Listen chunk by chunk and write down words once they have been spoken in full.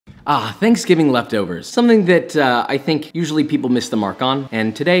Thanksgiving leftovers. Something that I think usually people miss the mark on,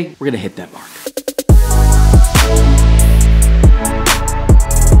 and today we're gonna hit that mark.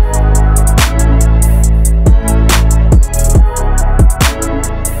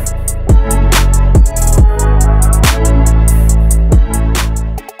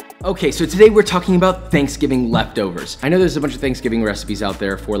 Okay, so today we're talking about Thanksgiving leftovers. I know there's a bunch of Thanksgiving recipes out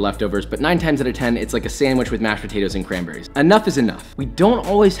there for leftovers, but 9 times out of 10, it's like a sandwich with mashed potatoes and cranberries. Enough is enough. We don't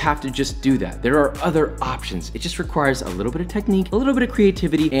always have to just do that. There are other options. It just requires a little bit of technique, a little bit of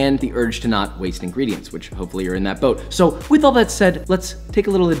creativity, and the urge to not waste ingredients, which hopefully you're in that boat. So with all that said, let's take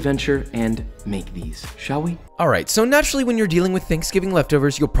a little adventure and make these, shall we? Alright, so naturally when you're dealing with Thanksgiving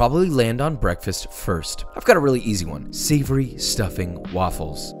leftovers, you'll probably land on breakfast first. I've got a really easy one, savory stuffing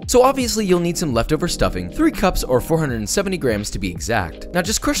waffles. So obviously you'll need some leftover stuffing, 3 cups or 470 grams to be exact. Now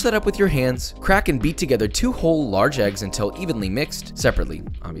just crush that up with your hands, crack and beat together 2 whole large eggs until evenly mixed, separately,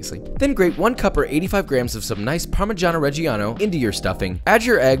 obviously. Then grate 1 cup or 85 grams of some nice Parmigiano Reggiano into your stuffing, add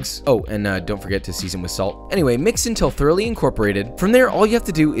your eggs, and don't forget to season with salt. Anyway, mix until thoroughly incorporated. From there, all you have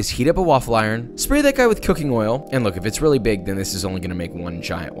to do is heat up a waffle iron, spray that guy with cooking oil, and look, if it's really big, then this is only gonna make 1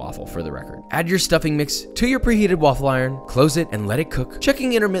 giant waffle for the record. Add your stuffing mix to your preheated waffle iron, close it, and let it cook,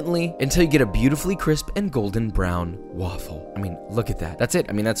 checking intermittently until you get a beautifully crisp and golden brown waffle. I mean, look at that. That's it.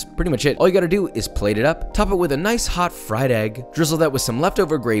 I mean, that's pretty much it. All you gotta do is plate it up, top it with a nice hot fried egg, drizzle that with some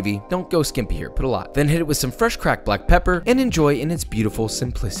leftover gravy. Don't go skimpy here, put a lot. Then hit it with some fresh cracked black pepper and enjoy in its beautiful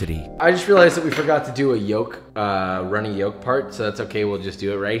simplicity. I just realized that we forgot to do a yolk, runny yolk part, so that's okay. We'll just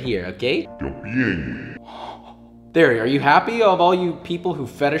do it right here, okay? Don't be angry. There, are you happy of all you people who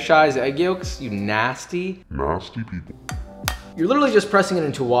fetishize egg yolks? You nasty people. You're literally just pressing it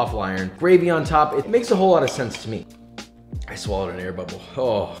into a waffle iron, gravy on top. It makes a whole lot of sense to me. I swallowed an air bubble.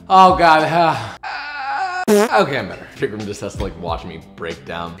 Oh God. Okay, I'm better. Vikram just has to like watch me break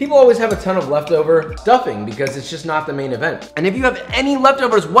down. People always have a ton of leftover stuffing because it's just not the main event. And if you have any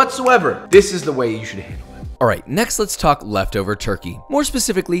leftovers whatsoever, this is the way you should handle it. Alright, next let's talk leftover turkey. More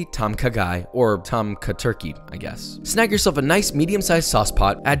specifically, tom kha gai, or tom kha turkey, I guess. Snag yourself a nice medium-sized sauce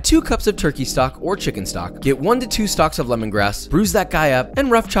pot, add 2 cups of turkey stock or chicken stock, get 1 to 2 stalks of lemongrass, bruise that guy up, and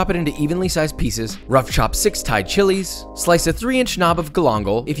rough chop it into evenly sized pieces. Rough chop 6 Thai chilies, slice a 3-inch knob of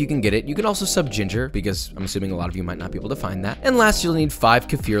galangal, if you can get it. You can also sub ginger, because I'm assuming a lot of you might not be able to find that. And last, you'll need 5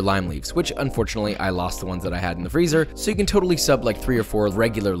 kaffir lime leaves, which unfortunately I lost the ones that I had in the freezer, so you can totally sub like 3 or 4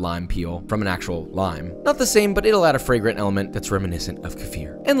 regular lime peel from an actual lime. Not the same, but it'll add a fragrant element that's reminiscent of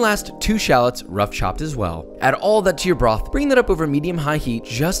kaffir. And last, 2 shallots, rough chopped as well. Add all that to your broth, bring that up over medium-high heat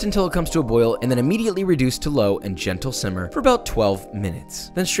just until it comes to a boil, and then immediately reduce to low and gentle simmer for about 12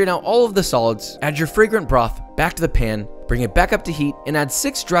 minutes. Then strain out all of the solids, add your fragrant broth back to the pan, bring it back up to heat, and add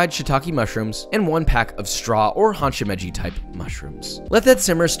 6 dried shiitake mushrooms and 1 pack of straw or hanchimeji type mushrooms. Let that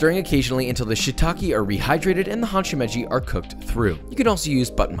simmer, stirring occasionally until the shiitake are rehydrated and the hanchimeji are cooked through. You can also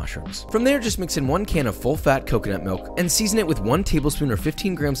use button mushrooms. From there, just mix in 1 can of full-fat coconut milk and season it with 1 tablespoon or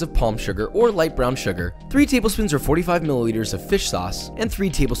 15 grams of palm sugar or light brown sugar, 3 tablespoons or 45 milliliters of fish sauce, and 3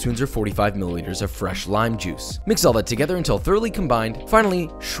 tablespoons or 45 milliliters of fresh lime juice. Mix all that together until thoroughly combined. Finally,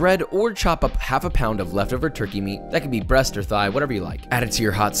 shred or chop up half a pound of leftover turkey meat. That could be breast or thigh, whatever you like. Add it to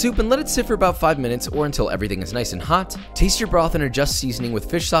your hot soup and let it sit for about 5 minutes or until everything is nice and hot. Taste your broth and adjust seasoning with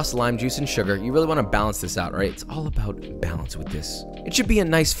fish sauce, lime juice, and sugar. You really want to balance this out, right? It's all about balance with this. It should be a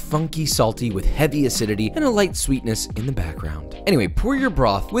nice funky salty with heavy acidity and a light sweetness in the background. Anyway, pour your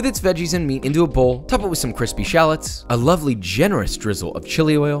broth with its veggies and meat into a bowl, top it with some crispy shallots, a lovely generous drizzle of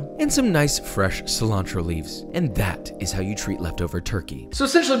chili oil, and some nice fresh cilantro leaves. And that is how you treat leftover turkey. So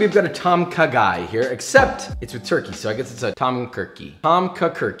essentially we've got a tom kha gai here, except it's with turkey. So I guess it's a tom kha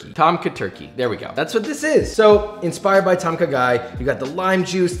turkey. There we go. That's what this is. So inspired by tom kha gai, you got the lime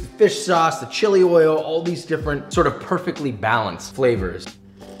juice, the fish sauce, the chili oil, all these different sort of perfectly balanced flavors.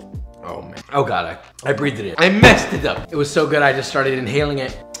 Oh man. Oh God, I breathed it in. I messed it up. It was so good I just started inhaling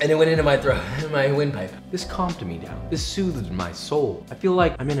it and it went into my throat, my windpipe. This calmed me down. This soothed my soul. I feel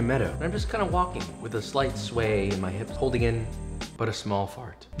like I'm in a meadow and I'm just kind of walking with a slight sway in my hips, holding in but a small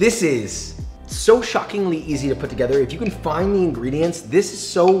fart. This is so shockingly easy to put together. If you can find the ingredients, this is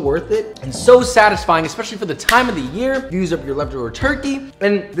so worth it and so satisfying, especially for the time of the year. You use up your leftover turkey,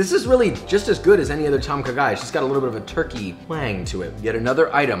 and this is really just as good as any other tom kha gai. It's just got a little bit of a turkey twang to it. Yet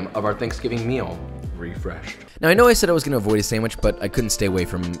another item of our Thanksgiving meal, refreshed. Now I know I said I was gonna avoid a sandwich, but I couldn't stay away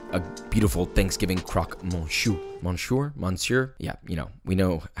from a beautiful Thanksgiving croque monsieur. Monsieur? Yeah, you know, we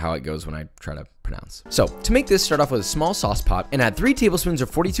know how it goes when I try to pronounce pronounce. So to make this, start off with a small sauce pot and add 3 tablespoons or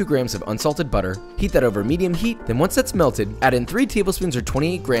 42 grams of unsalted butter. Heat that over medium heat. Then once that's melted, add in 3 tablespoons or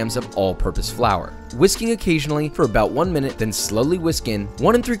 28 grams of all-purpose flour. Whisking occasionally for about 1 minute, then slowly whisk in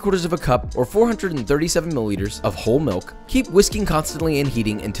 1 3/4 cup or 437 milliliters of whole milk. Keep whisking constantly and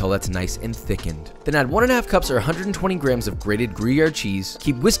heating until that's nice and thickened. Then add 1½ cups or 120 grams of grated Gruyere cheese.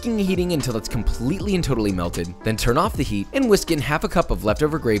 Keep whisking and heating until it's completely and totally melted. Then turn off the heat and whisk in ½ cup of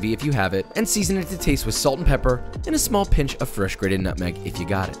leftover gravy if you have it, and season it to taste with salt and pepper and a small pinch of fresh grated nutmeg if you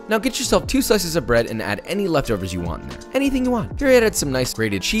got it. Now get yourself 2 slices of bread and add any leftovers you want in there. Anything you want. Here I added some nice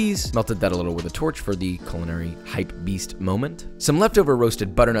grated cheese, melted that a little with a torch for the culinary hype beast moment. Some leftover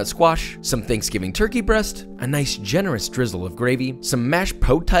roasted butternut squash, some Thanksgiving turkey breast, a nice generous drizzle of gravy, some mashed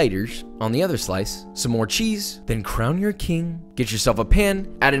potatoes on the other slice, some more cheese, then crown your king. Get yourself a pan,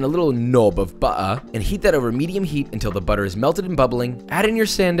 add in a little knob of butter, and heat that over medium heat until the butter is melted and bubbling. Add in your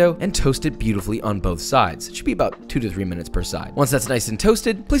sando and toast it beautifully on both sides. It should be about 2 to 3 minutes per side. Once that's nice and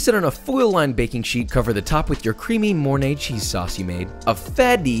toasted, place it on a foil-lined baking sheet, cover the top with your creamy Mornay cheese sauce you made, a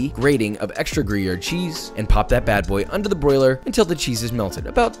fatty grating of extra Gruyere cheese, and pop that bad boy under the broiler until the cheese is melted,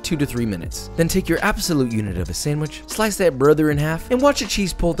 about 2 to 3 minutes. Then take your absolute unit of a sandwich, slice that brother in half, and watch a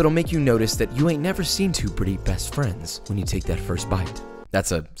cheese pull that'll make you notice that you ain't never seen 2 pretty best friends when you take that first bite.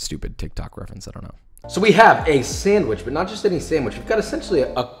 That's a stupid TikTok reference, I don't know. So we have a sandwich, but not just any sandwich. We've got essentially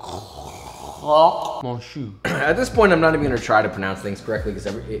a At this point, I'm not even gonna try to pronounce things correctly, because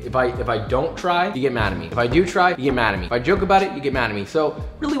if I don't try, you get mad at me. If I do try, you get mad at me. If I joke about it, you get mad at me. So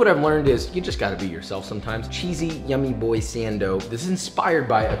really what I've learned is you just gotta be yourself sometimes. Cheesy, yummy boy sando. This is inspired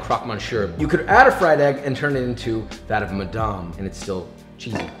by a croque monsieur. You could add a fried egg and turn it into that of Madame, and it's still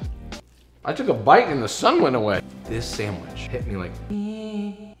cheesy. I took a bite and the sun went away. This sandwich hit me like...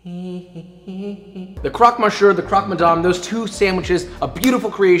 The croque monsieur, the croque madame, those 2 sandwiches, a beautiful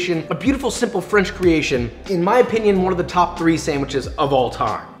creation, a beautiful simple French creation. In my opinion, one of the top 3 sandwiches of all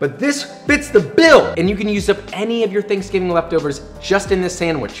time. But this fits the bill, and you can use up any of your Thanksgiving leftovers just in this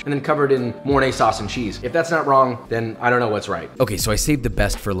sandwich, and then cover it in Mornay sauce and cheese. If that's not wrong, then I don't know what's right. Okay, so I saved the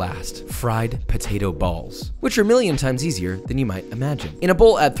best for last. Fried potato balls, which are a million times easier than you might imagine. In a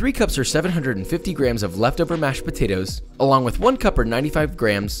bowl, add 3 cups or 750 grams of leftover mashed potatoes, along with 1 cup or 95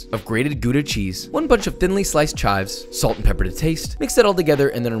 grams of grated Gouda cheese, 1 bunch of thinly sliced chives, salt and pepper to taste. Mix that all together,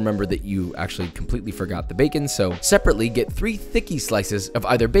 and then remember that you actually completely forgot the bacon, so separately get 3 thicky slices of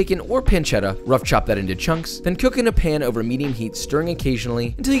either bacon or pancetta, rough chop that into chunks, then cook in a pan over medium heat, stirring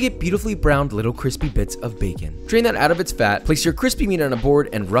occasionally until you get beautifully browned little crispy bits of bacon. Drain that out of its fat, place your crispy meat on a board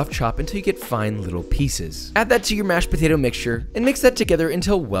and rough chop until you get fine little pieces. Add that to your mashed potato mixture and mix that together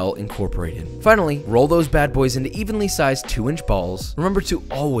until well incorporated. Finally, roll those bad boys into evenly sized 2-inch balls. Remember to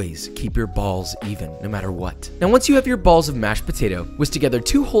always keep your balls even, no matter what. Now once you have your balls of mashed potato, whisk together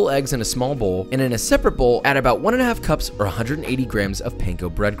 2 whole eggs in a small bowl, and in a separate bowl, add about 1½ cups or 180 grams of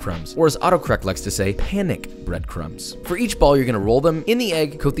panko breadcrumbs, or as autocorrect likes to say, panic breadcrumbs. For each ball, you're gonna roll them in the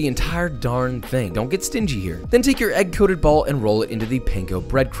egg, coat the entire darn thing. Don't get stingy here. Then take your egg-coated ball and roll it into the panko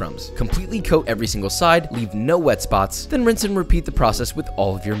breadcrumbs. Completely coat every single side, leave no wet spots, then rinse and repeat the process with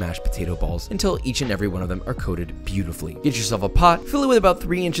all of your mashed potato balls until each and every one of them are coated beautifully. Get yourself a pot, fill it with about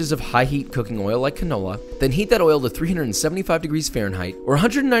 3 inches of high heat cooking oil like canola, then heat that oil to 375 degrees Fahrenheit or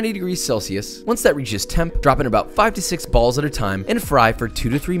 190 degrees Celsius. Once that reaches temp, drop in about 5 to 6 balls at a time and fry for 2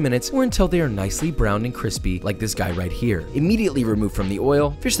 to 3 minutes or until they are nicely browned and crispy like this guy right here. Immediately remove from the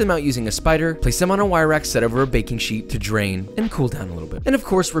oil, fish them out using a spider, place them on a wire rack set over a baking sheet to drain and cool down a little bit. And of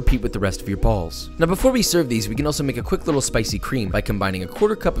course, repeat with the rest of your balls. Now before we serve these, we can also make a quick little spicy cream by combining a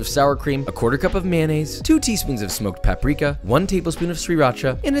 1/4 cup of sour cream, a 1/4 cup of mayonnaise, 2 teaspoons of smoked paprika, 1 tablespoon of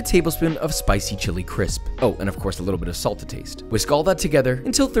sriracha, and a tablespoon of spicy chili crisp. Oh, and of course a little bit of salt to taste. Whisk all that together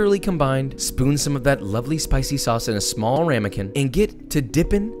until thoroughly combined, spoon some of that lovely spicy sauce in a small ramekin, and get to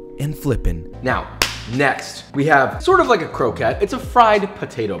dipping and flipping. Now, next, we have sort of like a croquette. It's a fried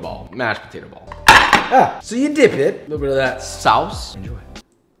potato ball, mashed potato ball. So you dip it, a little bit of that sauce. Enjoy.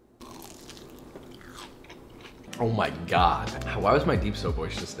 Oh my God. Why was my deep so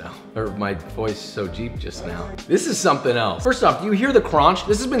voice just now? Or my voice so deep just now? This is something else. First off, do you hear the crunch?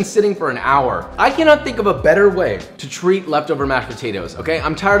 This has been sitting for an hour. I cannot think of a better way to treat leftover mashed potatoes, okay?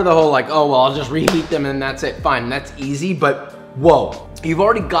 I'm tired of the whole like, oh, well, I'll just reheat them and that's it. Fine, that's easy, but whoa. You've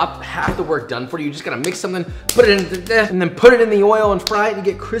already got half the work done for you. You just gotta mix something, put it in, and then put it in the oil and fry it and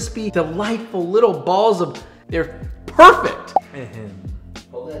get crispy, delightful little balls of, they're perfect.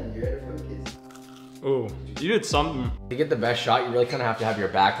 Hold on, you ready for the kids? Oh, you did something. To get the best shot, you really kind of have to have your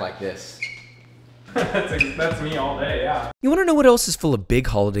back like this. That's me all day, yeah. You wanna know what else is full of big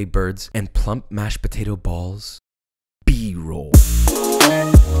holiday birds and plump mashed potato balls? B-roll.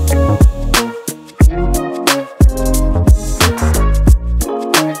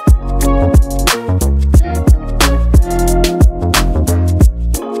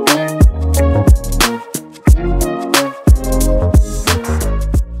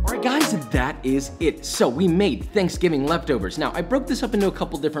 that is it. So we made Thanksgiving leftovers. Now, I broke this up into a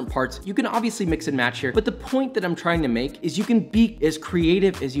couple different parts. You can obviously mix and match here, but the point that I'm trying to make is you can be as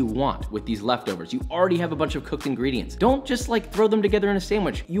creative as you want with these leftovers. You already have a bunch of cooked ingredients. Don't just like throw them together in a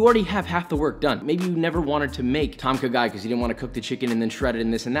sandwich. You already have half the work done. Maybe you never wanted to make Tom Kha Gai because you didn't want to cook the chicken and then shred it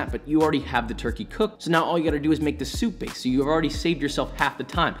and this and that, but you already have the turkey cooked. So now all you gotta do is make the soup base. So you've already saved yourself half the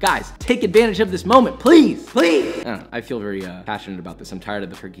time. Guys, take advantage of this moment, please, please. I don't know, I feel very passionate about this. I'm tired of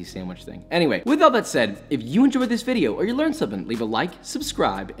the turkey sandwich thing. Anyway, with all that said, if you enjoyed this video or you learned something, leave a like,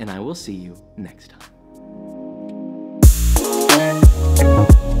 subscribe, and I will see you next time.